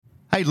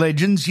Hey,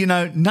 legends,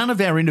 none of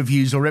our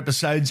interviews or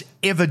episodes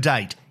ever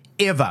date.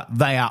 Ever.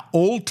 They are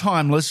all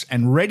timeless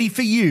and ready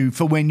for you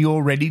for when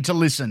you're ready to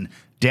listen.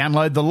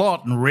 Download the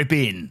lot and rip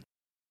in.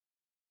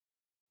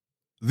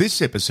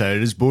 This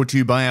episode is brought to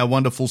you by our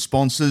wonderful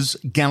sponsors,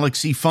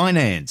 Galaxy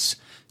Finance.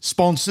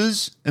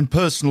 Sponsors and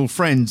personal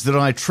friends that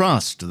I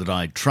trust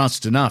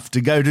enough to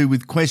go to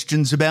with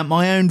questions about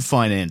my own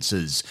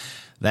finances.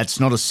 That's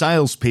not a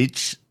sales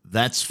pitch,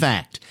 that's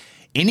fact.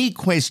 Any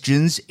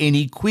questions,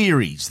 any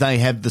queries, they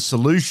have the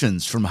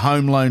solutions from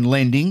home loan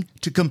lending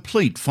to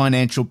complete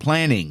financial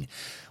planning.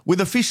 With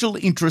official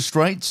interest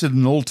rates at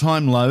an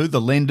all-time low,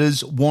 the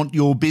lenders want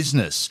your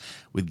business.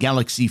 With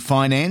Galaxy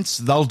Finance,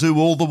 they'll do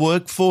all the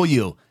work for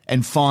you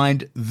and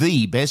find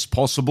the best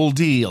possible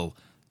deal.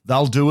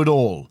 They'll do it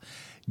all.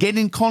 Get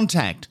in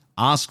contact,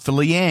 ask for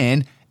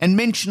Leanne, and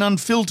mention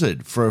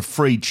Unfiltered for a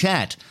free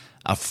chat.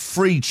 A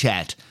free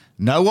chat.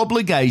 No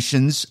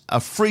obligations,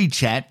 a free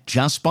chat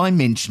just by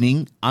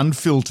mentioning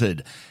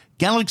Unfiltered.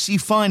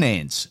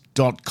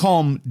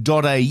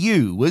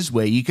 galaxyfinance.com.au is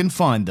where you can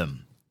find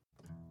them.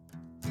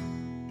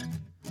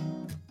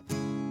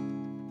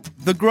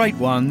 The great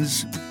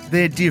ones,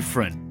 they're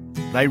different.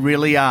 They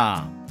really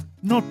are.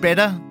 Not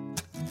better,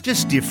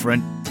 just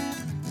different.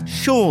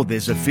 Sure,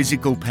 there's a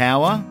physical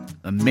power,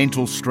 a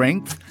mental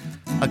strength,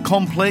 a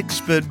complex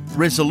but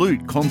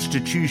resolute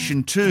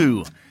constitution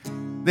too.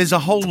 There's a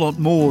whole lot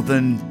more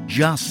than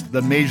just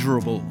the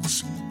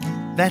measurables.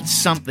 That's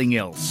something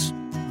else,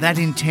 that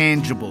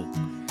intangible.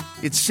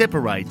 It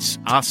separates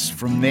us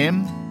from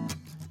them.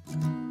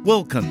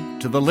 Welcome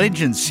to the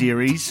Legends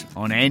series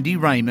on Andy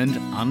Raymond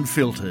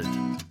Unfiltered.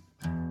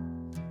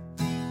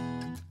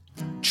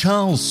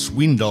 Charles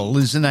Swindoll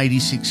is an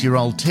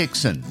 86-year-old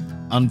Texan.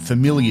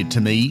 Unfamiliar to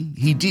me,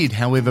 he did,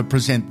 however,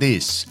 present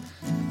this.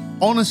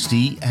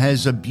 Honesty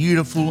has a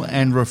beautiful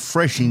and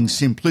refreshing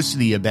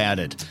simplicity about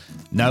it.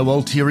 No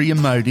ulterior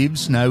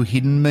motives, no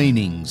hidden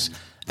meanings.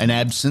 An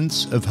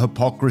absence of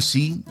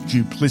hypocrisy,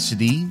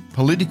 duplicity,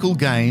 political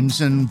games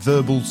and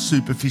verbal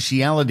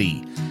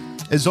superficiality.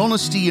 As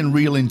honesty and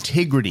real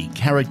integrity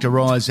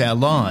characterise our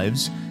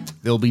lives,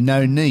 there'll be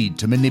no need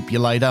to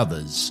manipulate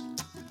others.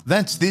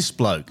 That's this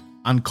bloke,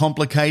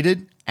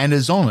 uncomplicated and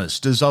as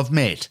honest as I've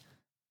met.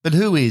 But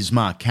who is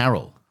Mark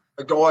Carroll?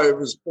 A guy who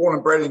was born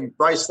and bred in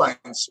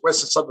Greystanes,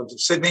 western suburbs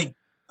of Sydney.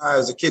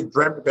 As a kid,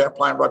 dreamt about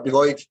playing rugby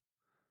league.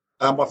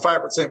 My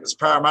favourite team was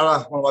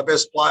Parramatta. One of my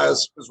best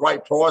players was Ray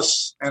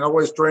Price, and I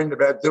always dreamed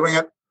about doing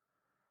it.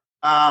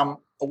 I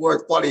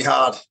worked bloody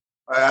hard.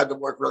 I had to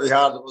work really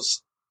hard. It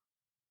was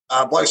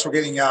blokes were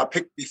getting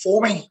picked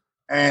before me,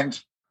 and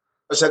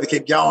I just had to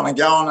keep going and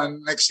going.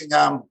 And next thing,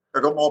 I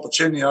got my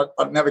opportunity. I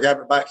never gave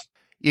it back.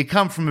 You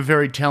come from a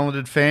very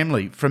talented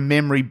family. From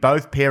memory,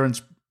 both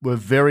parents were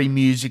very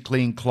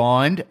musically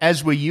inclined,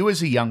 as were you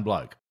as a young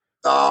bloke.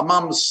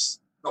 Mum's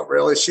not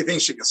really. She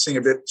thinks she can sing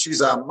a bit. She's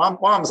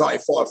mum's only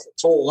 5 foot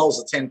tall, and I was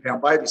a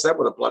 10-pound baby, so that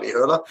would have bloody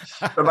hurt her.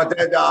 But my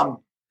dad,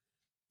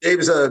 he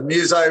was a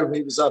muso.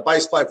 He was a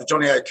bass player for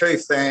Johnny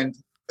O'Keefe, and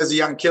as a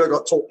young kid, I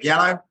got taught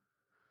piano.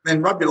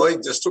 Then rugby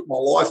league just took my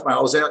life, mate.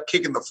 I was out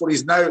kicking the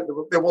footies.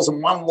 No, there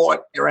wasn't one light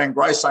around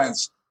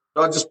Greystanes.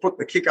 So I just put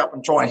the kick up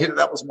and try and hit it.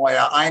 That was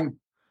my aim.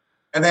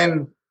 And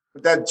then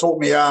my dad taught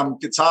me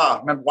guitar. I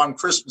remember one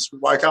Christmas we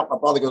woke up, my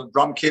brother got a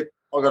drum kit.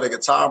 I got a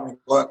guitar and we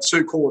learnt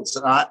 2 chords,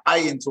 an A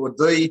into a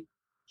D,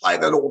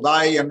 played that all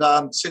day. And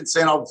since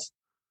then I've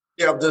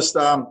just,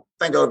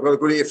 thank God I've got a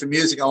good ear for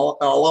music and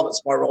I love it.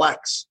 It's my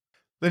relax.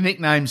 The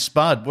nickname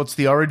Spud, what's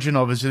the origin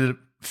of? Is it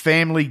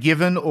family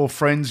given or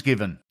friends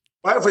given?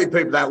 Hopefully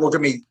people don't look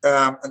at me,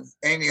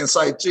 Andy, and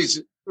say, geez,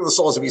 look at the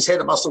size of his head.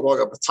 It must look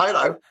like a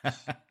potato.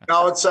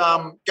 No, it's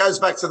goes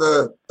back to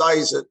the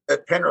days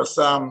at Penrith.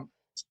 I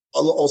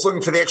was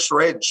looking for the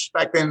extra edge.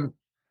 Back then,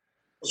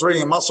 I was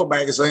reading a muscle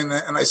magazine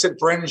and they said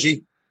for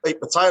energy,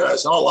 eat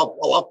potatoes. And I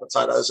love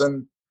potatoes.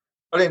 And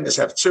I didn't just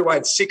have 2, I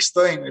had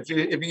 16. If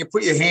you can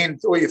put your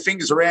hand or your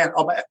fingers around,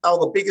 they were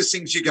the biggest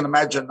things you can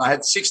imagine. I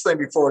had 16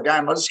 before a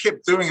game. I just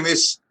kept doing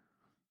this.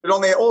 But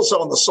on the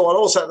side, I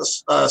also had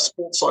a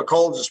sports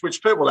psychologist,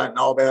 which people don't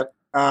know about,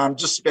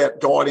 just about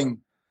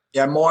guiding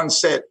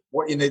mindset,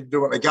 what you need to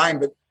do in a game.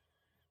 But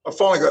I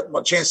finally got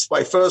my chance to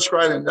play first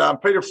grade, and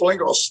Peter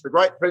Flingos, the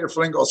great Peter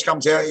Flingos,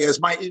 comes out. He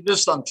goes, mate, you've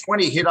just done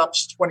 20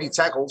 hit-ups, 20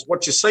 tackles.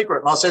 What's your secret?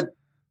 And I said,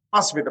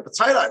 must be the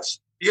potatoes.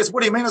 He goes,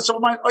 what do you mean? I said,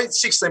 mate, I eat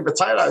 16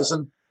 potatoes.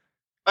 And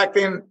back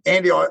then,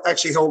 Andy, I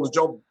actually held a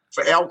job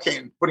for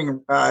Alcan,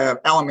 putting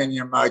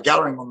aluminium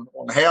guttering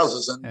on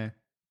houses. And the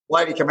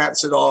lady came out and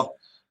said, your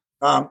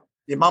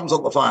mum's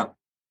on the phone.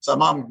 So,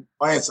 Mum,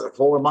 I answered the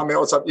call, and Mum,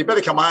 what's up? You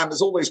better come home.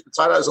 There's all these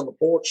potatoes on the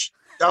porch.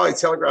 Daily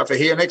Telegraph are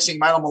here. Next thing,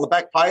 mate, I'm on the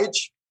back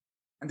page.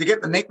 And to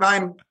get the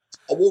nickname,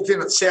 I walked in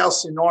at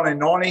South in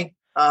 1990.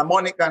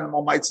 My nickname to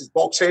my mates is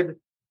Boxhead.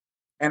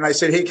 And they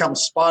said, here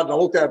comes Spud. And I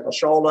looked over my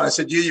shoulder and I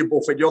said, you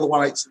bullfed, you're the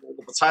one who eats all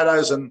the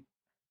potatoes. And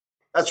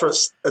that's where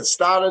it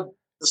started.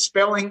 The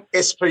spelling,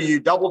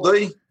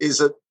 SPUDD, is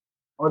that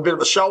I'm a bit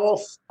of a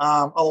show-off,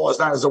 otherwise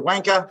known as a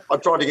wanker. I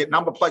tried to get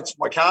number plates for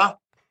my car.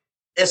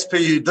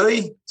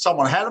 SPUD.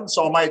 Someone had them,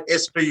 so I made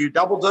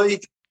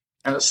SPUDD,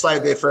 and it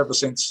stayed there forever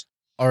since.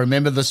 I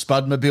remember the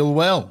Spudmobile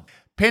well.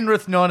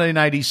 Penrith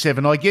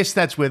 1987, I guess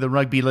that's where the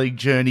rugby league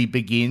journey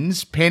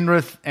begins.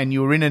 Penrith, and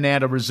you were in and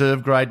out of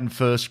reserve grade and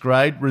first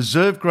grade.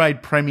 Reserve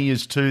grade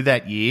premiers too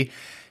that year.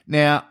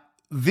 Now,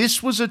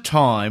 this was a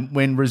time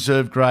when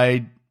reserve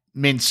grade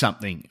meant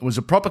something. It was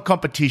a proper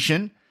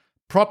competition,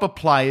 proper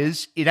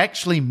players. It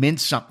actually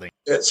meant something.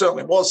 It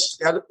certainly was.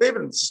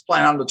 Even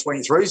playing under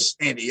 23s,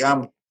 Andy.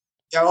 I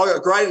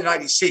got graded in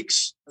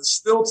 86. And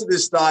still to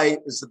this day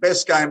is the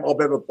best game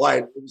I've ever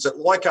played. It was at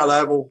Leichhardt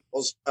Oval. I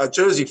was a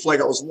jersey flag.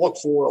 I was lock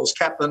forward. I was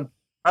captain. And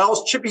I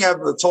was chipping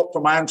over the top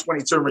from my own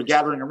 22 and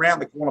regathering around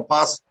the corner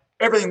passes.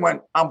 Everything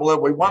went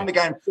unbelievable. We won the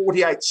game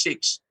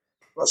 48-6.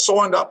 I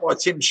signed up by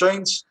Tim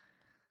Sheens.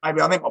 I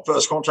think my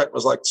first contract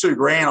was like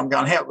 $2,000. I'm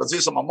going, how was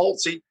this? I'm a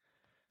multi.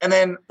 And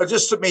then it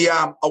just took me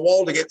a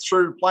while to get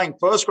through playing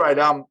first grade.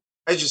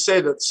 As you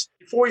said, it's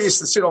before you used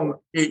to sit on,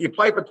 you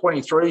play for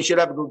 23s, you'd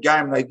have a good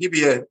game, and they'd give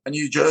you a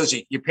new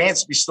jersey. Your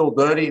pants would be still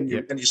dirty, and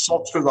your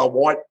socks would be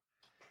white.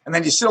 And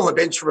then you sit on the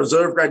bench for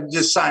reserve grade and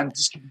just saying,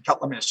 just give me a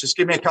couple of minutes, just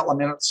give me a couple of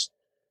minutes.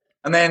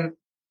 And then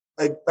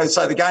they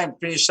say the game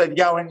finished, so you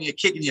go in, you're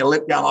kicking your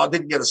lip going, I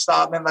didn't get a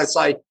start. And then they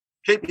say,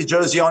 keep your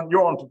jersey on,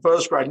 you're on for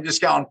first grade. And you're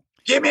just going,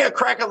 give me a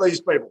crack at these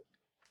people.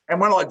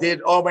 And when I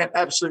did, I went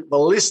absolute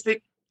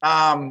ballistic.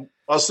 I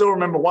still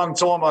remember one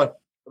time I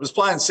was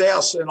playing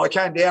South and I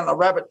came down and a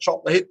rabbit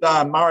chop hit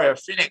Mario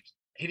Finnick,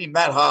 hit him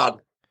that hard.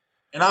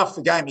 And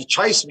after the game, he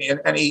chased me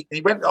and he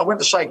went. I went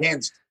to shake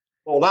hands,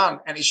 well done.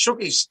 And he shook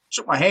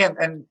my hand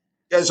and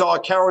goes, oh,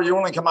 Carroll, you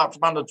only come up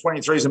from under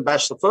 23s and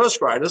bash the first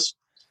graders.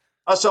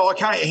 I said, I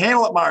can't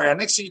handle it, Mario.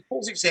 Next thing he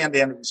pulls his hand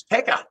down to his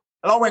pecker.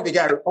 And I went to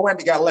go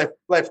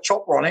left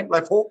chopper on him,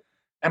 left hook.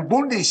 And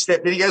Bundy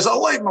stepped in. He goes,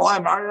 oh, leave him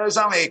alone, Mario. He's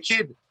only a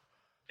kid.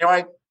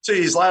 Anyway, 2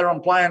 years later,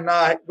 I'm playing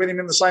with him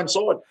in the same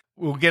side.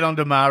 We'll get on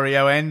to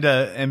Mario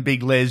and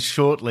Big Les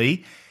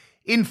shortly.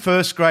 In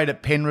first grade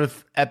at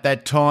Penrith at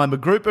that time, a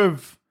group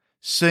of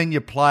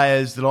senior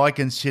players that I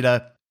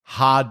consider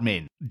hard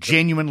men,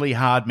 genuinely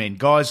hard men,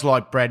 guys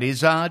like Brad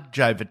Izzard,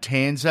 Joe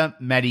Vitanza,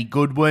 Matty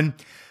Goodwin.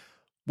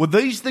 Were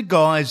these the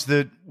guys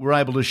that were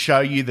able to show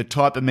you the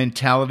type of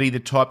mentality, the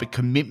type of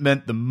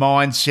commitment, the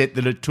mindset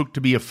that it took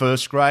to be a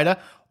first grader?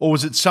 Or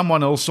was it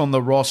someone else on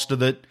the roster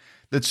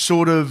that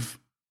sort of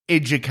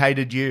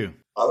educated you?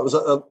 There was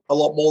a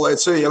lot more there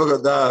too. You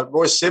look at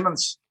Royce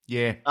Simmons.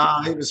 Yeah.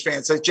 He was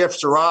fantastic. Jeff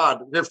Gerard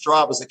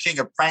was the king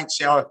of pranks.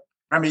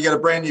 Remember you got a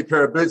brand new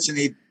pair of boots and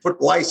he'd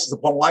put laces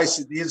upon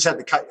laces. You just had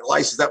to cut your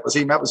laces. That was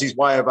him. That was his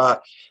way of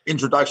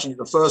introduction to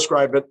the first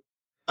grade. But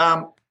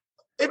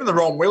even the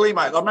Ron Willie,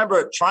 mate, I remember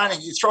at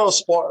training, you throw a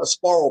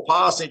spiral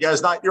pass and he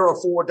goes, no, you're a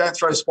forward, don't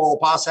throw a spiral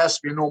pass. It has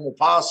to be a normal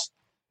pass.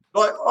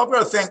 But I've got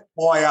to think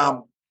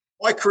my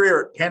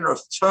career at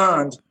Penrith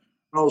turned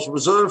when I was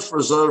reserved for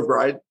reserve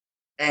grade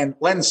and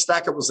Len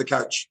Stacker was the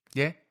coach.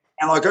 Yeah.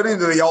 And I got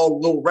into the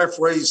old little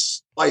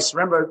referee's place.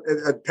 Remember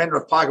at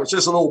Penrith Park, it was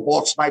just a little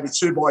box, maybe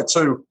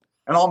 2x2,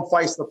 and I'm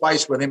face to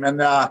face with him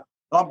and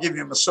I'm giving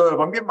him a serve.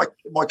 I'm giving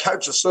my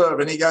coach a serve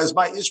and he goes,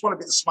 mate, you just want to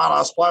be the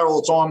smart-ass player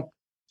all the time.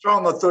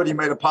 Throwing the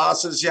 30-metre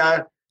passes,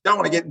 don't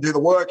want to get and do the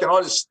work. And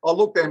I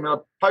looked at him and I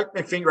poked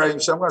my finger at him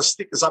and said, I'm going to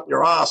stick this up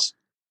your ass.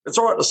 It's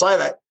all right to say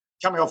that,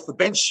 coming off the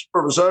bench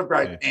for reserve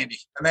grade, Andy.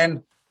 And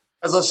then,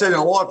 as I said in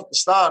life at the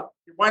start,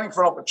 you're waiting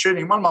for an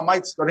opportunity. One of my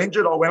mates got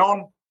injured. I went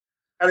on,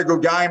 had a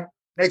good game.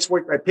 Next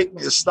week, they picked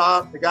me to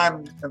start the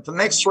game. And for the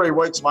next 3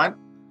 weeks, mate,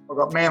 I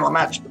got man of the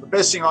match. But the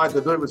best thing I had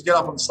to do was get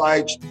up on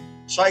stage,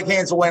 shake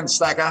hands with Len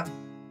Stacker,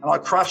 and I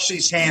crushed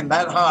his hand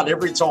that hard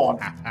every time.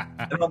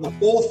 And on the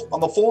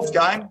fourth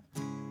game,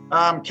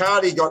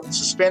 Cardi got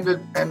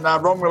suspended and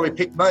Ron Willie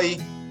picked me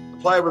to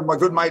play with my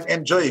good mate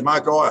MG,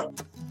 Mark Geyer.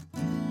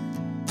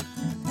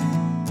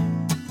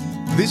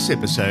 This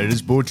episode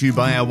is brought to you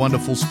by our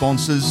wonderful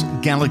sponsors,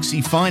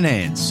 Galaxy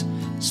Finance.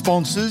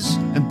 Sponsors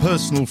and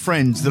personal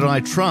friends that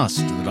I trust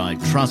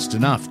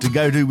enough to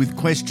go to with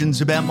questions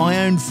about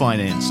my own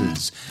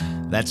finances.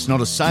 That's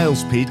not a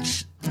sales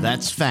pitch,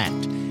 that's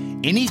fact.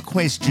 Any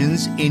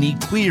questions, any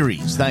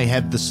queries, they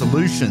have the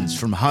solutions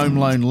from home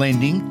loan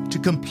lending to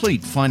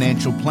complete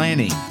financial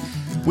planning.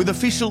 With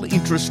official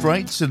interest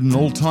rates at an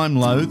all-time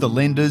low, the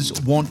lenders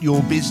want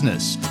your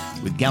business.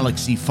 With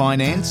Galaxy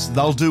Finance,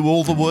 they'll do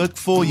all the work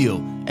for you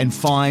and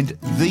find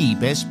the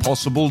best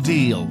possible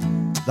deal.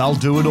 They'll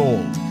do it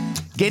all.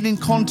 Get in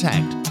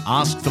contact,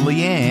 ask for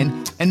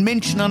Leanne, and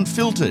mention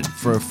Unfiltered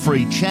for a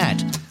free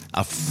chat.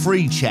 A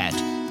free chat.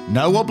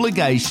 No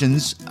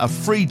obligations, a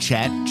free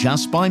chat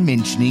just by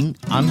mentioning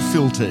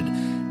Unfiltered.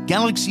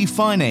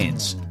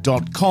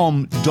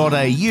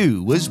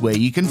 galaxyfinance.com.au is where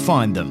you can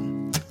find them.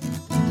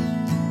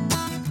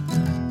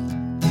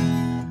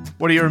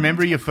 What do you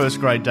remember of your first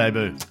grade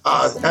debut?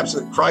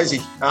 Absolutely crazy.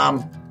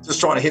 Just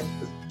trying to hit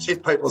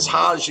people as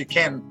hard as you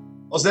can.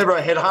 I was never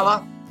a head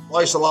hunter. I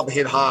used to love to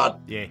hit hard.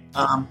 Yeah.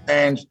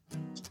 And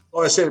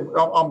like I said,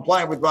 I'm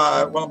playing with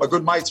one of my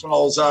good mates when I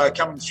was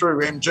coming through.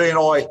 MG and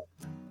I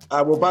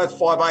We're both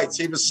 5'8".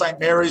 He was St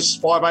Mary's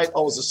 5'8". I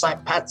was at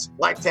St Pat's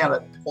Blacktown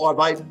at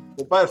 5'8".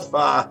 We're both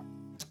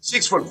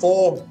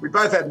 6'4". We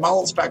both had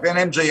mullets back then.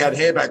 MG had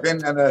hair back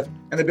then and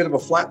a bit of a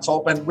flat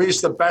top, and we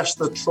used to bash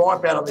the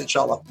tripe out of each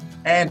other.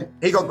 And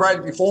he got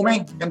graded before me.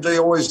 MG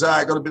always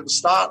got a bit of a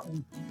start,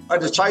 and I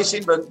had to chase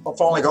him, but I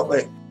finally got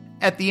there.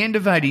 At the end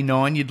of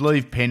 89, you'd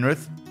leave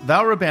Penrith. They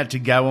were about to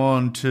go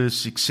on to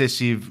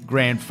successive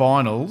grand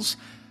finals.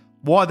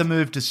 Why the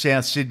move to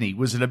South Sydney?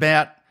 Was it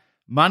about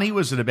money?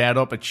 Was it about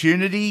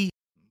opportunity?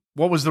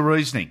 What was the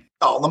reasoning?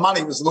 Oh, the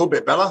money was a little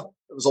bit better.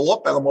 It was a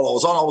lot better than what I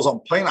was on. I was on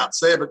peanuts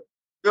there, but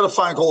got a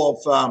phone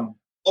call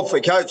off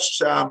the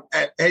coach, and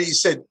he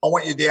said, I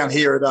want you down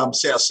here at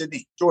South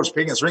Sydney. George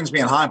Piggins rings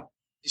me at home.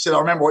 He said, I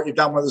remember what you've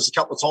done with us a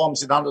couple of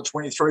times in under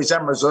 23s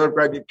and reserve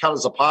grade. You've cut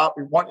us apart.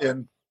 We want you.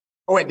 And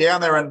I went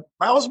down there, and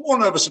I was more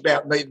nervous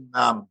about meeting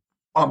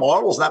one of my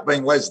idols, that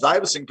being Les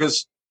Davidson,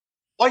 because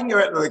I can go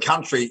out into the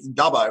country in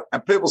Dubbo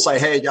and people say,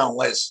 how you going,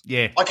 Les?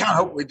 Yeah. I can't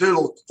help it. We do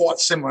look quite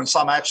similar in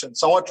some action.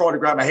 So I tried to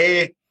grow my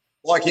hair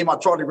like him. I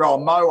tried to grow a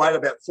mo. I had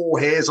about 4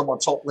 hairs on my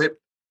top lip.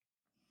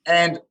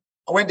 And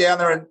I went down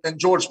there and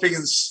George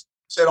Piggins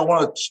said, I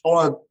want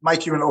to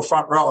make you into a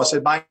front row. I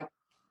said, mate,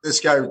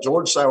 let's go,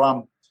 George.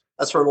 So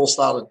that's where it all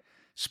started.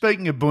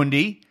 Speaking of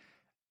Bundy,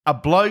 a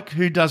bloke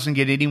who doesn't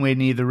get anywhere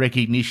near the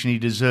recognition he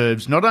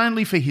deserves, not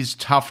only for his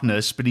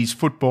toughness, but his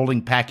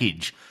footballing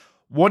package.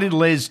 What did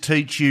Les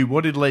teach you?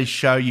 What did Les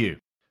show you?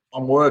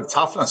 One word,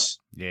 toughness.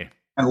 Yeah.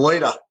 And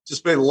leader.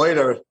 Just be the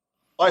leader.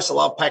 I used to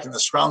love packing the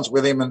scrums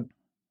with him, and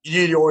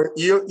you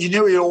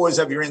knew you'd always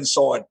have your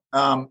inside.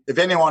 If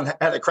anyone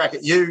had a crack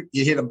at you,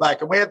 you hit them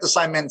back. And we had the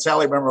same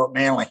mentality when we were at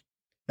Manly.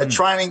 At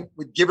training,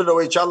 we'd give it to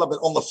each other, but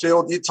on the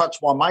field, you touch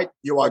my mate,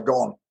 you are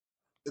gone.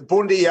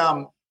 Bundy,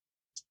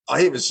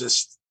 he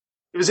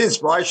was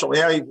inspirational.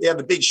 He had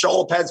the big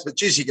shoulder pads, but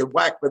geez, he could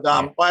whack. But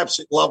I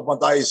absolutely loved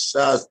my days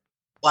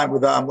playing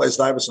with Les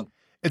Davidson.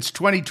 It's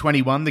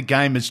 2021. The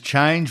game has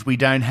changed. We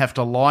don't have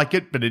to like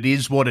it, but it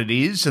is what it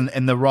is.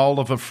 And the role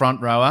of a front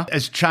rower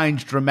has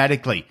changed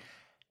dramatically.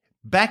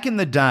 Back in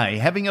the day,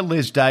 having a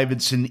Les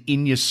Davidson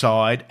in your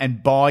side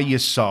and by your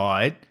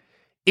side,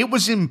 it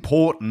was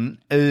important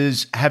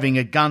as having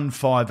a gun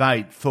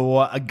 5'8"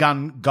 or a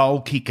gun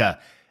goal kicker.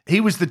 He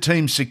was the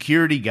team's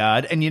security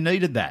guard, and you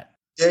needed that.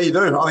 Yeah, you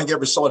do. I think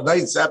every side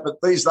needs that. But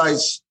these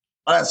days,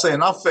 I don't see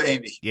enough for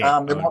Andy.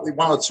 Yeah, there might be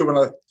 1 or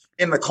 2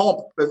 in the comp.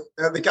 But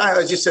the game,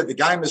 as you said, the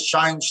game has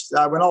changed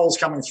when I was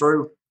coming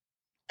through.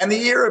 And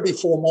the era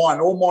before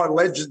mine, all my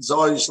legends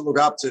I used to look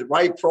up to,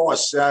 Ray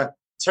Price,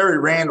 Terry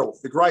Randall,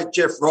 the great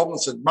Jeff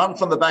Robinson, run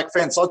from the back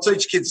fence. I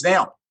teach kids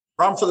now,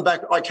 run for the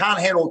back. I can't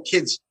handle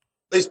kids,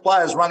 these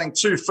players running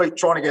 2 feet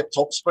trying to get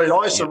top speed.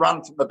 I used to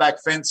run from the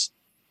back fence.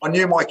 I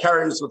knew my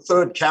carry was the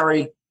third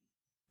carry.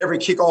 Every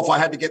kickoff, I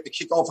had to get the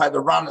kickoff. I had to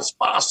run as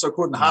fast as I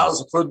could and hard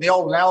as I could. And the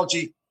old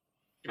analogy,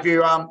 if you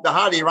the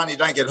harder you run, you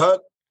don't get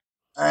hurt.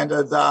 And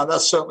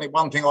that's certainly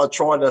one thing I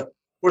try to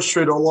push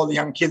through to a lot of the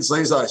young kids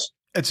these days.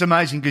 It's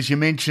amazing because you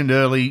mentioned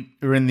earlier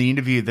in the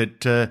interview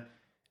that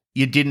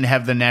you didn't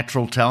have the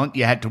natural talent.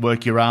 You had to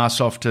work your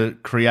ass off to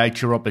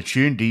create your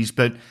opportunities.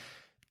 But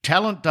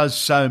talent does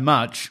so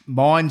much.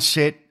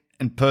 Mindset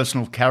and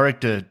personal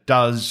character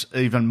does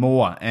even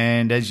more.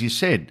 And as you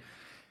said,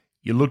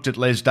 you looked at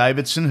Les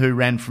Davidson, who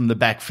ran from the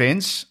back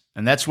fence,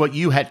 and that's what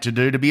you had to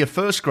do to be a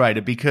first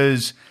grader,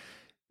 because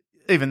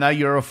even though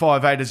you're a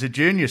 5'8" as a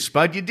junior,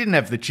 Spud, you didn't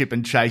have the chip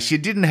and chase, you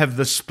didn't have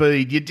the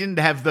speed, you didn't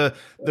have the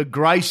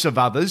grace of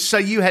others, so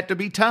you had to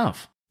be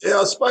tough.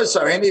 Yeah, I suppose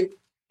so, Andy.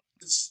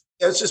 It's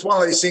just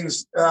one of these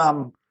things.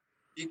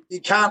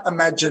 You can't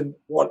imagine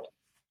what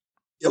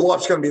your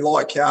life's going to be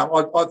like. I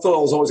thought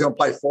I was always going to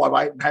play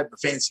 5'8" and have the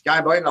fancy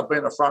game, but I ended up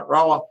being a front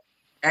rower,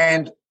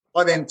 and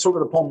I then took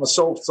it upon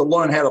myself to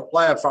learn how to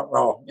play a front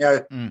rower.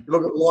 You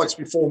look at the likes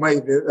before me.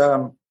 We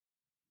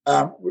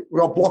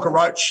got Blocker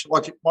Roach.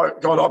 Like, my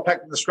God, I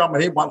packed in the scrum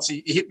with him once.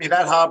 He hit me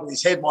that hard with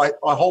his head, my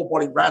whole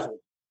body rattled.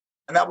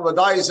 And that were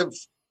the days of,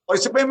 like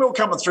I said, when we were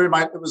coming through,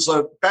 mate, it was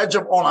a badge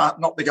of honour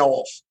not to go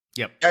off.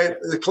 Yep. Okay,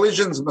 the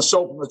collisions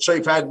myself and the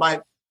chief had, mate,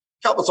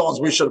 a couple of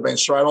times we should have been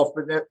straight off,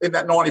 but in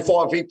that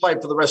 95, he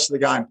played for the rest of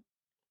the game.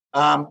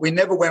 We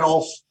never went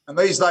off. And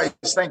these days,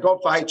 thank God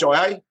for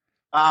HIA,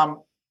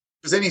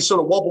 because any sort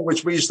of wobble,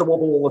 which we used to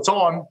wobble all the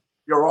time,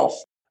 you're off.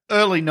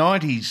 Early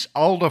 90s,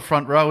 older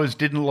front rowers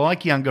didn't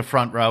like younger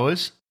front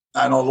rowers.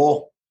 No, not at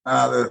all.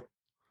 They're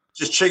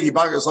just cheeky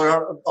buggers.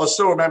 Like I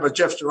still remember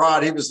Jeff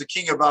Gerard. He was the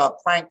king of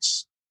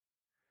pranks.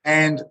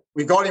 And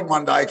we got him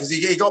one day because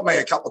he got me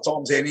a couple of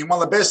times, Andy. And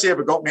one of the best he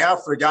ever got me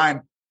after a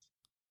game,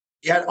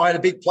 I had a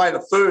big plate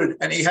of food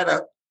and he had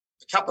a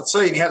cup of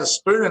tea and he had a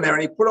spoon in there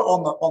and he put it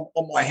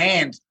on my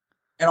hand.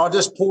 And I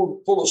just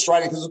pulled it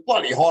straight in because it was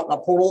bloody hot and I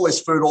pulled all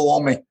this food all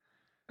on me.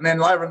 And then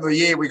later in the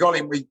year, we got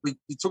him. We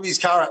took his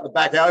car out the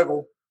back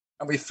oval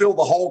and we filled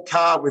the whole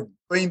car with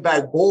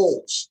beanbag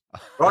balls,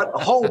 right?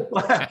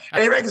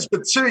 And he reckons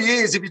for 2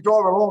 years, if you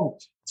drive along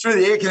through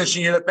the air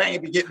conditioning unit, bang,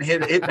 you'd be getting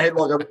hit in the head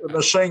like a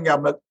machine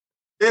gun. But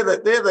they're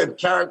the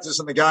characters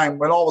in the game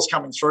when I was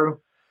coming through.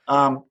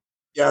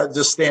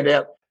 Just stand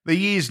out. The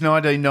year's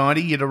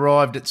 1990, you'd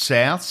arrived at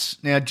Souths.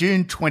 Now,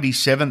 June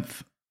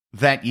 27th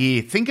that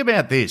year, think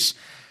about this.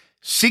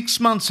 6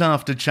 months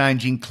after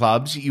changing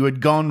clubs, you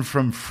had gone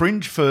from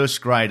fringe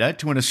first grader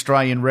to an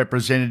Australian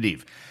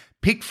representative.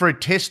 Picked for a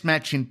test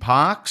match in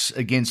Parkes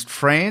against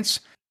France.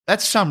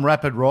 That's some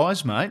rapid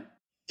rise, mate.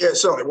 Yeah, it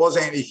certainly was,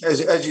 Andy.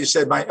 As you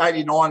said, mate,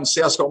 89,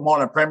 South's got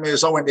minor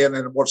premiers. I went down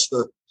there and watched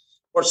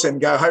them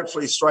go,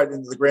 hopefully straight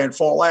into the grand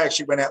final. They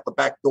actually went out the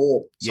back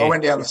door. So I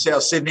went down to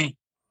South Sydney.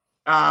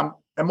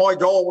 And my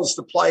goal was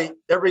to play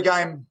every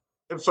game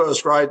in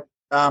first grade,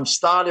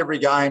 start every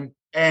game,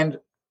 and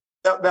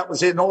that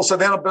was it. And also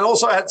but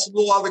also I had some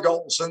little other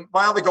goals. And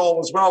my other goal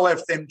was when I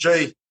left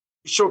MG,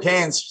 we shook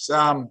hands.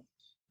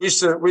 We used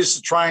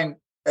to train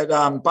at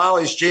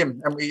Barley's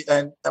gym, and we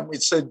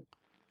said,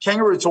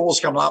 Kangaroo Tour's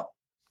coming up.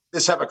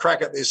 Let's have a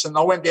crack at this. And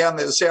I went down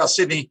there to South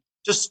Sydney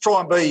just to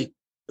try and be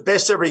the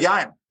best every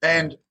game.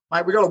 And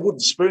mate, we got a wooden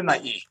spoon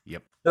that year.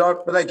 Yep.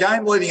 But the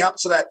game leading up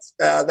to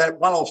that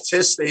one-off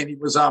test, there, he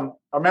was. I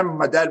remember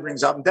my dad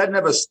rings up, and Dad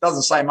never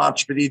doesn't say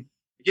much, but he'd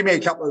give me a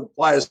couple of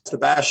players to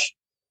bash,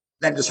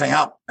 then just hang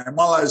up. And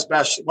one of those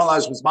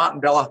was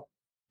Martin Bella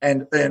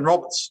and Ian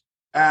Roberts.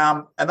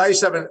 And they used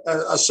to have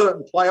a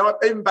certain player.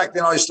 Even back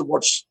then, I used to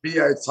watch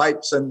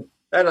videotapes, and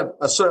they had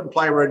a certain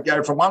player where it'd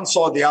go from one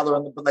side to the other,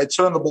 and when they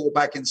turn the ball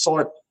back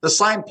inside, the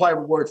same play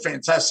would work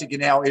fantastic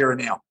in our era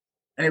now.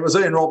 And it was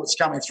Ian Roberts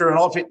coming through, and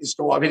I've hit this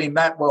guy. I've hit him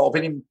that well. I've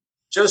hit him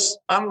just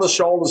under the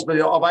shoulders, but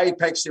I've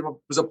apexed him.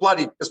 It's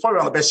probably one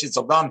of the best hits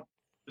I've done.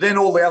 But then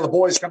all the other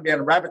boys come down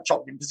and rabbit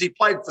chopped him because he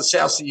played for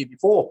South the year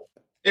before.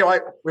 Anyway,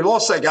 we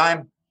lost that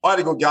game. I had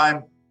a good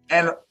game.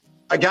 And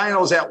again, I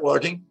was out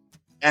working,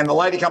 and the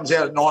lady comes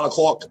out at 9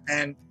 o'clock.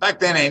 And back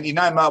then, Andy,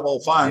 no mobile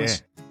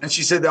phones. Yeah. And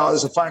she said,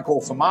 there's a phone call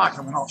from Mark.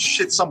 I went, oh,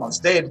 shit, someone's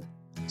dead.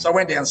 So I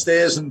went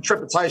downstairs, and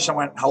trepidation, I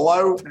went,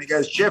 hello. And he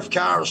goes, Jeff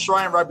Carr,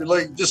 Australian Rugby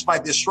League, just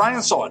made the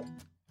Australian side.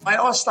 Mate,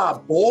 I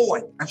start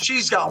bawling, and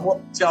she's going,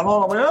 what's going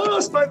on? I went, I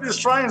just made the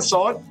Australian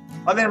side.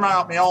 I then rang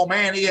up my old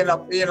man. He ended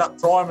up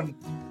crying, and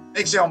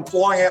next thing I'm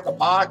flying out the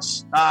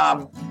Parkes,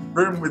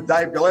 room with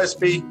Dave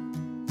Gillespie.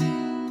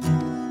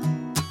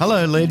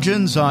 Hello,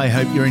 legends. I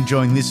hope you're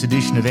enjoying this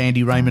edition of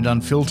Andy Raymond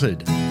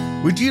Unfiltered.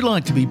 Would you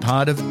like to be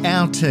part of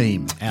our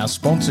team? Our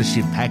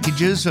sponsorship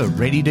packages are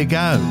ready to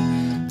go.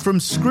 From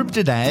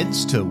scripted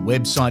ads to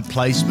website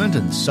placement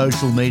and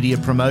social media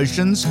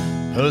promotions,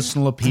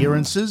 personal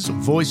appearances,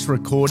 voice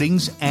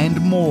recordings and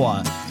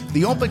more.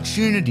 The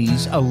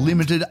opportunities are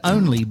limited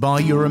only by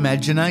your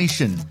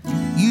imagination.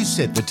 You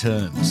set the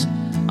terms.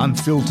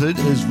 Unfiltered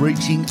is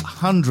reaching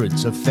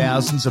hundreds of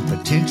thousands of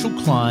potential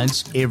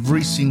clients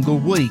every single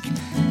week,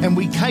 and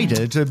we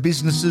cater to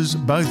businesses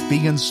both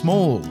big and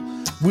small.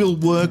 We'll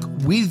work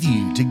with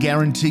you to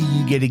guarantee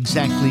you get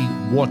exactly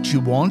what you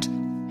want,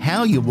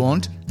 how you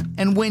want,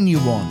 and when you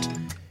want.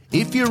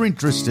 If you're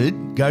interested,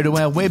 go to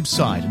our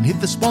website and hit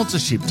the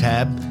sponsorship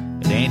tab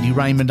at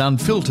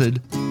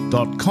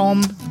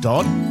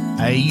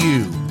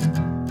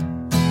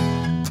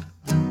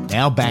andyraymondunfiltered.com.au.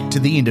 Now back to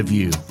the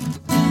interview.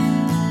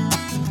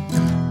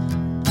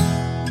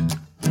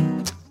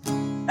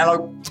 And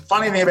the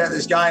funny thing about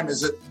this game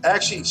is it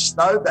actually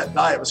snowed that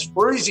day. It was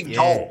freezing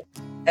cold.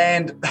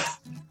 And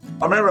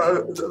I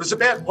remember it was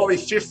about probably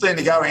 15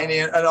 to go, Andy,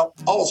 and I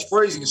was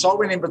freezing. So I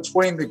went in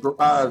between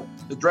the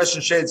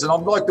dressing sheds, and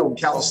I'm like doing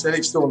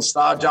calisthenics, doing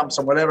star jumps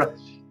and whatever.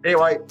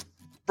 Anyway,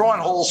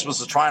 Brian Halls was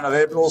the trainer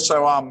there, but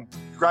also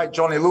great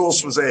Johnny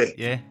Lewis was there.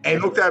 Yeah. And he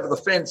looked over the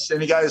fence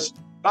and he goes,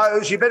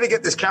 Bose, you better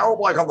get this Carroll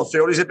bloke on the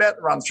field. He's about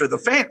to run through the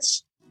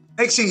fence.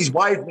 Next thing he's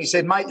waved and he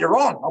said, mate, you're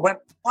on. I went,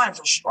 playing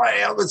for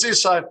Australia. How good's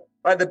this? So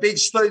I had the big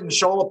Steven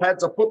shoulder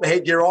pads. I put the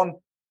headgear on.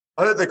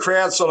 I heard the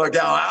crowd sort of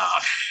going,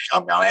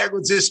 I'm going, how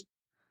good's this?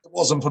 It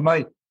wasn't for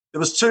me. There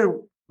was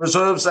 2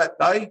 reserves that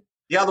day.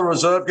 The other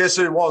reserve, guess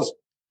who it was?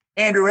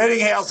 Andrew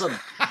Eddinghausen.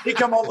 He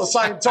come on at the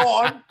same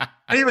time,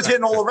 and he was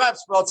getting all the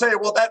raps. But I'll tell you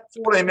what, that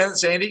 14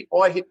 minutes, Andy,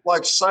 I hit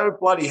like so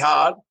bloody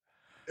hard.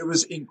 It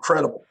was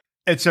incredible.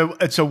 It's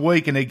a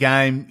week and a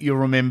game you'll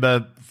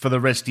remember for the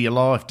rest of your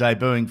life,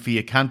 debuting for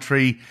your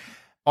country.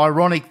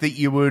 Ironic that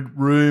you would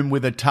room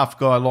with a tough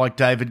guy like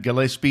David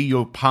Gillespie.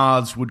 Your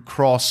paths would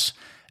cross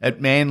at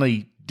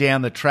Manly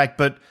down the track,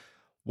 but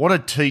what a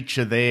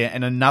teacher there,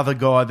 and another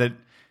guy that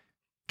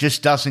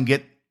just doesn't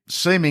get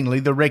seemingly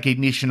the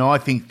recognition I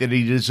think that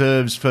he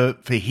deserves for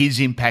his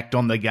impact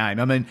on the game.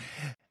 I mean,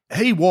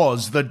 he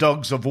was the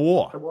Dogs of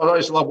War. I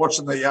used to love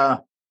watching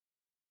the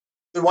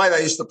way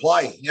they used to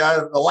play. You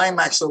know, the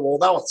Langmacks of the war,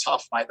 they were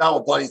tough, mate. They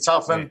were bloody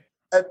tough. And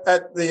at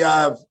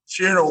the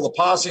funeral, the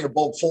passing of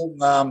Bob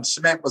Fulton,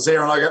 Cement was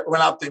there, and I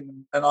went up to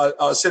him and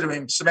I said to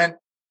him, Cement,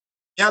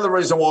 you know the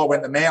reason why I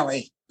went to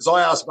Manly is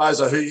I asked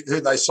Bozo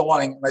who they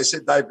signing, and they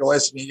said Dave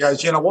Gillespie. He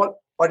goes, you know what?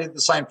 I did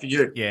the same for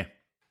you. Yeah.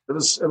 It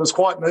was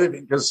quite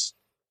moving because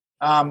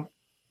I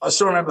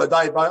still remember the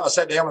day I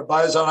sat down with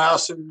Bozo and I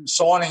asked him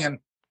signing, and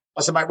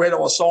I said, mate, where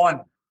do I sign?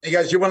 And he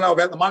goes, you want to know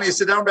about the money? I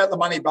said, don't about the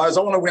money, Bozo.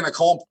 I want to win a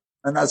comp.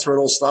 And that's where it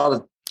all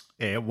started.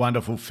 Yeah,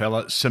 wonderful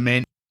fella,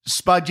 Cement.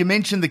 Spud, you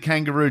mentioned the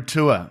Kangaroo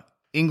Tour.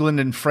 England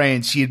and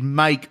France, you'd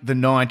make the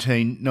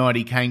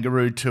 1990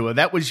 Kangaroo Tour.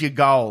 That was your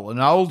goal, an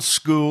old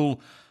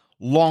school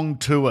long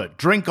tour.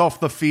 Drink off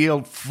the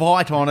field,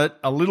 fight on it,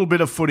 a little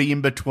bit of footy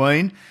in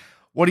between.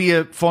 What are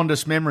your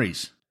fondest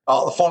memories?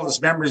 Oh, the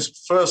fondest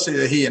memories, firstly,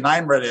 to hear your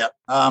name read out.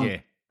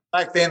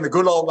 Back then, the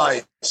good old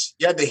days,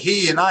 you had to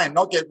hear your name,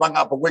 not get rung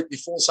up a week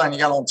before saying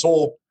you're going on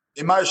tour.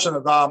 The emotion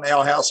of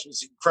our house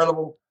was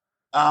incredible.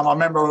 I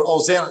remember I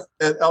was out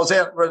at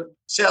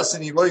South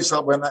Sydney Leagues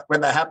Club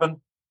when that happened.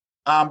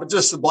 But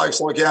just the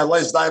blokes like,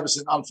 Les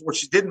Davison,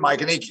 unfortunately, didn't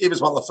make it. He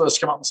was one of the first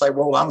to come up and say,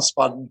 well done,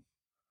 Spud. And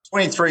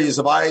 23 years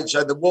of age,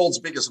 had the world's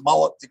biggest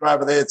mullet to go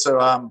over there to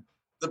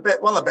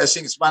one of the best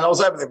things, mate. I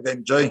was over there with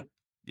MG.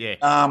 Yeah.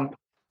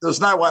 There was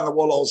no way in the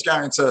world I was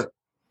going to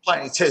play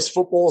any test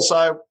football.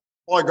 So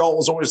my goal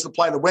was always to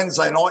play the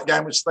Wednesday night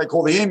game, which they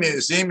call the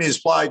Emus. The Emus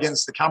play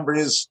against the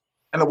Cumbrias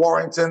and the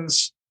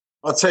Warringtons.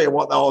 I'll tell you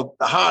what, they were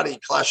the Hardy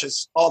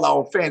clashes. Oh, they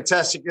were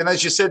fantastic. And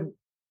as you said,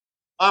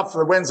 after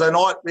the Wednesday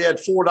night, we had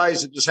 4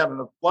 days of just having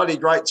a bloody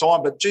great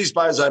time. But geez,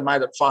 Bozo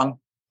made it fun.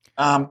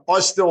 I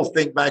still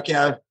think back,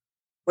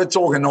 we're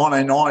talking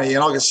 1990,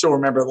 and I can still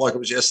remember it like it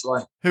was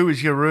yesterday. Who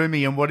was your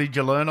roomie and what did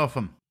you learn off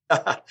him?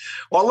 Well,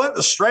 I learnt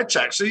to stretch,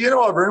 actually. You know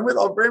what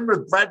I've roomed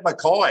with Brad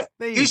Mackay.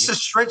 He used to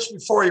stretch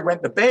before he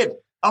went to bed.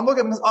 I'm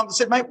looking at him, I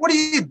said, mate, what are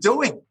you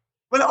doing?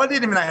 Well, I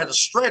didn't even know how to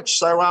stretch.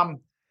 So,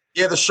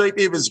 the sheep,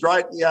 he was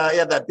great. He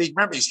had that big,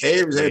 remember his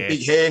hair? He had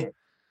big hair.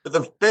 But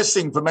the best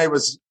thing for me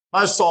was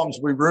most times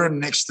we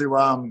roomed next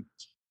to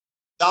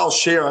Dale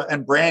Shearer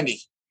and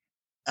Brandy.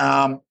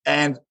 And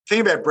the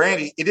thing about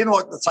Brandy, he didn't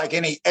like to take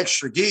any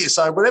extra gear.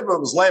 So whatever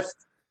was left,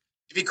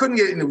 if he couldn't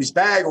get it into his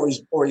bag or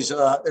his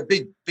a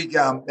big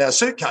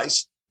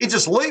suitcase, he'd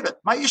just leave it.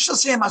 Mate, you should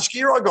see how much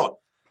gear I got.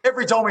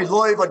 Every time he'd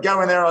leave, I'd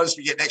go in there, I'd just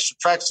be getting extra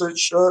tracksuits,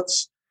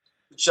 shirts,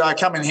 which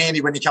come in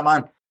handy when you come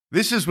home.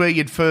 This is where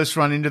you'd first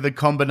run into the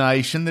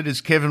combination that is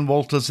Kevin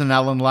Walters and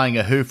Alan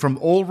Langer, who, from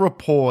all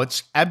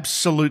reports,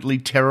 absolutely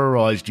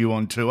terrorised you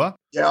on tour.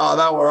 Yeah,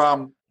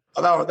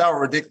 they were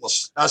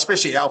ridiculous,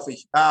 especially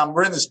Alfie.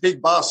 We're in this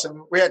big bus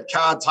and we had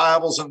card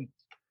tables, and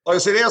like I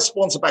said, our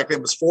sponsor back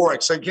then was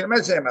Forex. So you can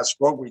imagine how much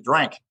grog we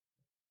drank.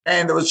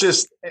 And it was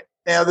just,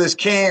 there's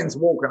cans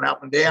walking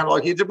up and down.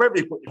 Like wherever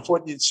you put your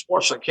foot, you'd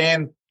swash the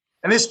can.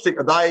 And this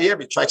particular day, you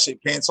have your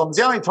tracksuit pants on. It's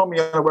the only time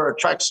you're going to wear a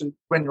tracksuit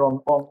when you're on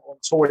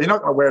tour. You're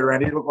not going to wear it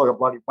around here. You look like a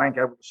bloody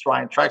wanker with an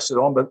Australian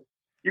tracksuit on, but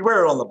you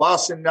wear it on the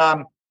bus. And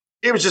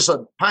he was just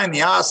a pain in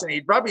the ass, and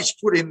he'd rub his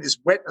foot in this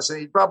wetness,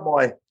 and he'd rub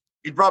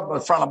the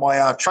front of my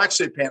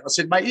tracksuit pant. I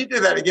said, mate, you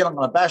do that again, I'm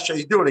going to bash you.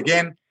 You do it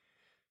again.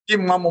 Give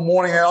him one more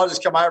morning, and I'll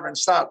just come over and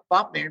start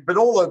bumping him. But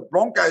all the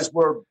Broncos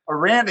were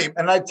around him,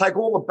 and they'd take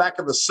all the back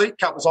of the seat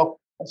covers off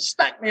and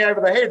smack me over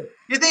the head.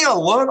 You think I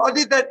learned? I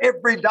did that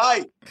every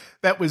day.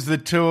 That was the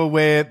tour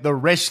where the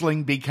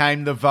wrestling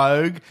became the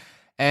vogue,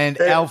 and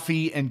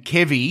Alfie and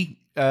Kevy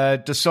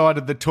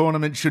decided the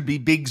tournament should be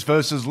bigs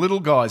versus little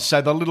guys,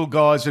 so the little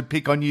guys would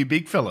pick on you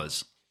big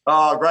fellas.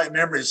 Oh, great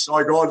memories.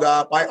 My God,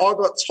 mate, I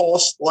got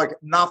tossed like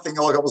nothing,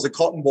 like I was a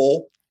cotton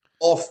ball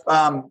off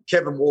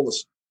Kevin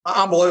Walters.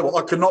 Unbelievable.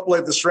 I could not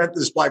believe the strength of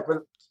this bloke,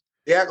 but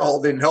the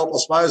alcohol didn't help, I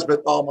suppose.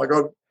 But, oh, my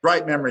God,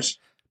 great memories.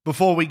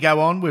 Before we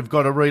go on, we've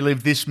got to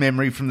relive this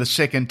memory from the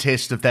second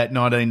test of that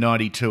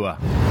 1990 tour.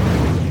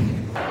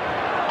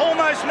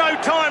 Almost no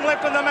time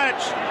left in the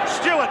match.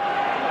 Stewart.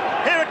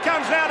 Here it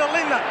comes now to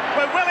Lindner.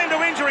 We're well into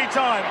injury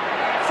time.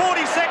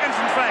 40 seconds,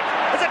 in fact.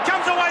 As it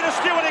comes away to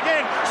Stewart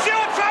again.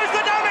 Stewart throws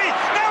the dummy.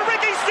 Now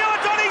Ricky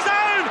Stewart's on his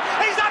own.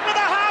 He's up to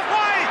the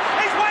halfway.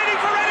 He's waiting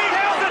for Eddie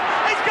Howson.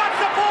 He's got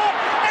support.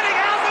 Eddie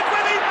Howson's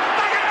with him.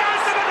 Back it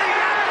goes to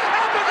Benega.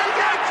 And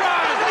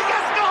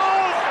Benega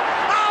scores.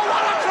 Oh,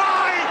 what a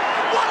try.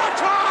 What a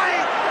try.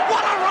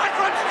 What a right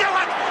from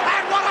Stewart.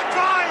 And what a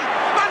try.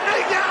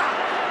 Benega.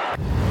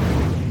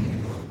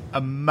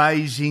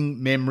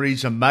 Amazing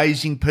memories,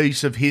 amazing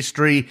piece of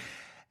history.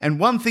 And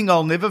one thing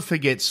I'll never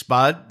forget,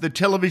 Spud, the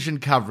television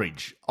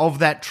coverage of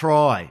that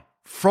try.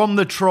 From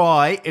the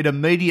try, it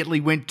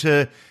immediately went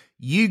to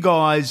you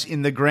guys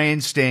in the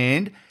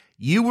grandstand.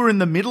 You were in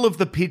the middle of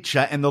the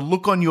picture and the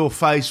look on your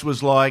face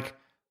was like,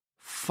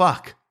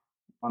 fuck,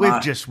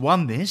 we've just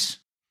won this.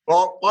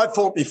 Well, I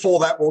thought before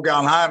that we were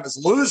going home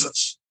as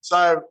losers.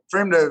 So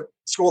for him to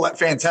score that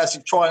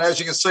fantastic try, and as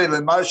you can see, the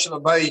emotion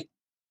of me,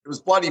 it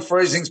was bloody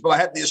freezings, but I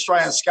had the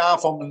Australian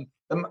scarf on.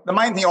 And the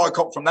main thing I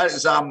caught from that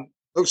is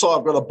looks like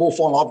I've got a buff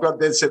on. I've got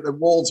dead set the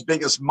world's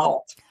biggest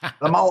mullet.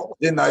 The mullet was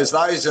in those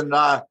days. And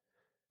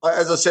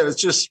as I said,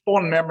 it's just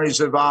fond memories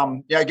of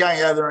going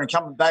over there and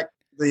coming back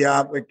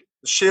the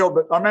Shield.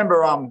 But I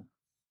remember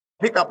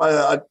picked up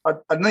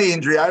a knee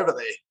injury over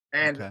there.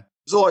 And it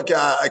was like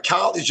a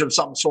cartilage of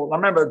some sort. And I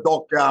remember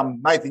Doc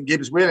Nathan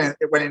Gibbs went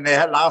in there,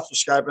 had an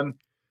arthroscope, and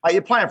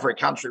you're playing for a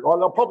country,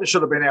 right? I probably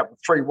should have been out for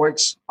 3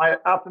 weeks.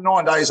 After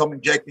 9 days, I'm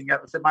injecting it.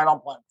 I said, mate, I'm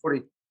playing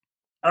footy.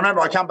 I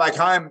remember I come back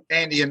home,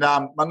 Andy, and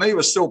my knee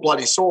was still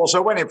bloody sore. So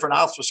I went in for an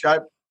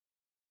arthroscope,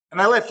 and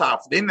they left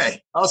half it in there.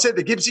 I said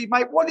to Gibbsy,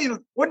 mate, why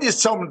didn't you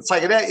tell me to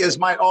take it out? He goes,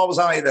 mate, I was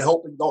only the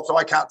helping doctor.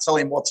 I can't tell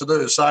him what to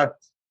do. So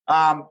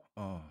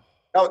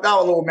They were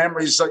little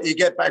memories that you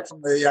get back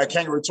from the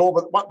Kangaroo Tour.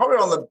 But probably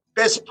one of the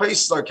best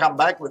pieces I come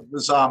back with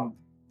was I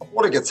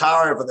bought a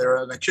guitar over there,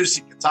 an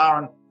acoustic guitar,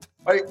 and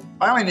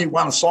I only knew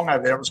one song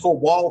over there. It was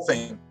called Wild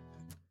Thing.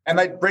 And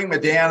they'd bring me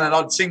down and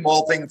I'd sing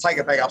Wild Thing and take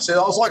it back upstairs.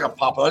 I was like a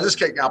puppet. I just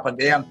kept up and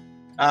down.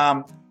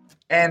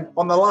 And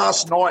on the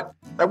last night,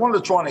 they wanted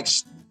to try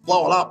and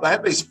blow it up. They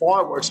had these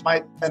fireworks,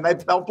 mate, and they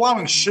were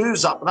blowing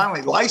shoes up and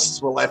only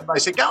laces were left. And they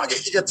said, go and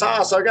get your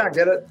guitar. So I go and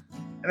get it.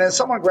 And then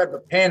someone grabbed a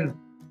pen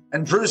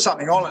and drew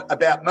something on it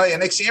about me.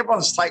 And next thing,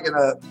 everyone's taken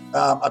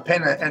a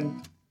pen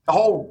and the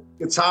whole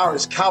guitar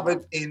is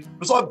covered in, it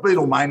was like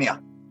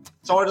Beatlemania.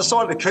 So I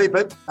decided to keep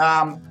it.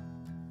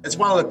 It's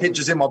one of the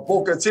pictures in my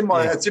book. It's in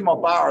my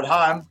bar at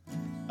home.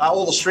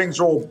 All the strings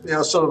are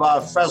all sort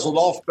of frazzled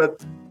off,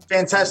 but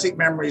fantastic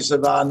memories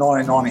of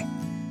 1990.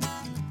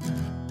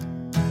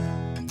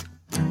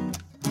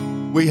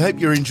 We hope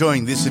you're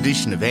enjoying this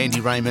edition of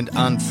Andy Raymond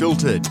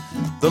Unfiltered.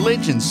 The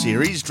Legends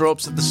series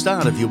drops at the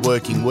start of your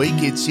working week.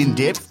 It's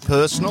in-depth,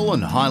 personal,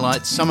 and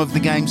highlights some of the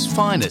game's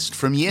finest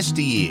from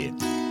yesteryear.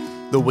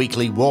 The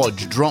weekly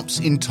Wodge drops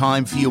in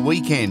time for your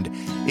weekend.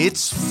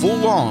 It's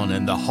full on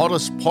and the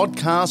hottest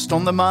podcast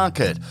on the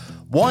market.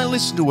 Why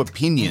listen to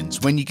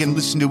opinions when you can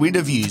listen to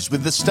interviews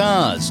with the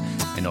stars?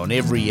 And on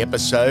every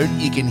episode,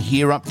 you can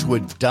hear up to a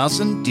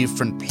dozen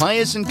different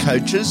players and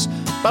coaches,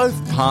 both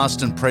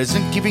past and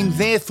present, giving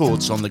their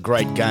thoughts on the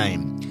great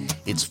game.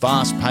 It's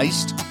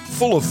fast-paced,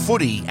 full of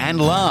footy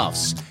and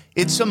laughs.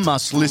 It's a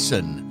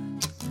must-listen.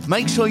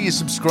 Make sure you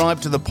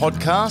subscribe to the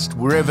podcast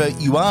wherever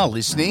you are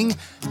listening.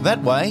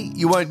 That way,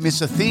 you won't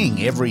miss a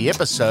thing. Every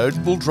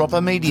episode will drop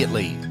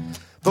immediately.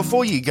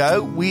 Before you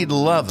go, we'd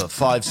love a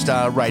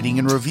 5-star rating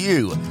and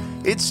review.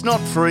 It's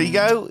not for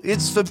ego,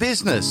 it's for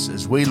business,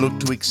 as we look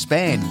to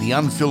expand the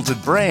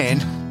Unfiltered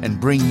brand and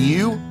bring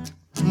you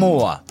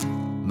more.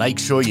 Make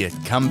sure you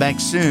come back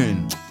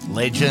soon.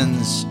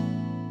 Legends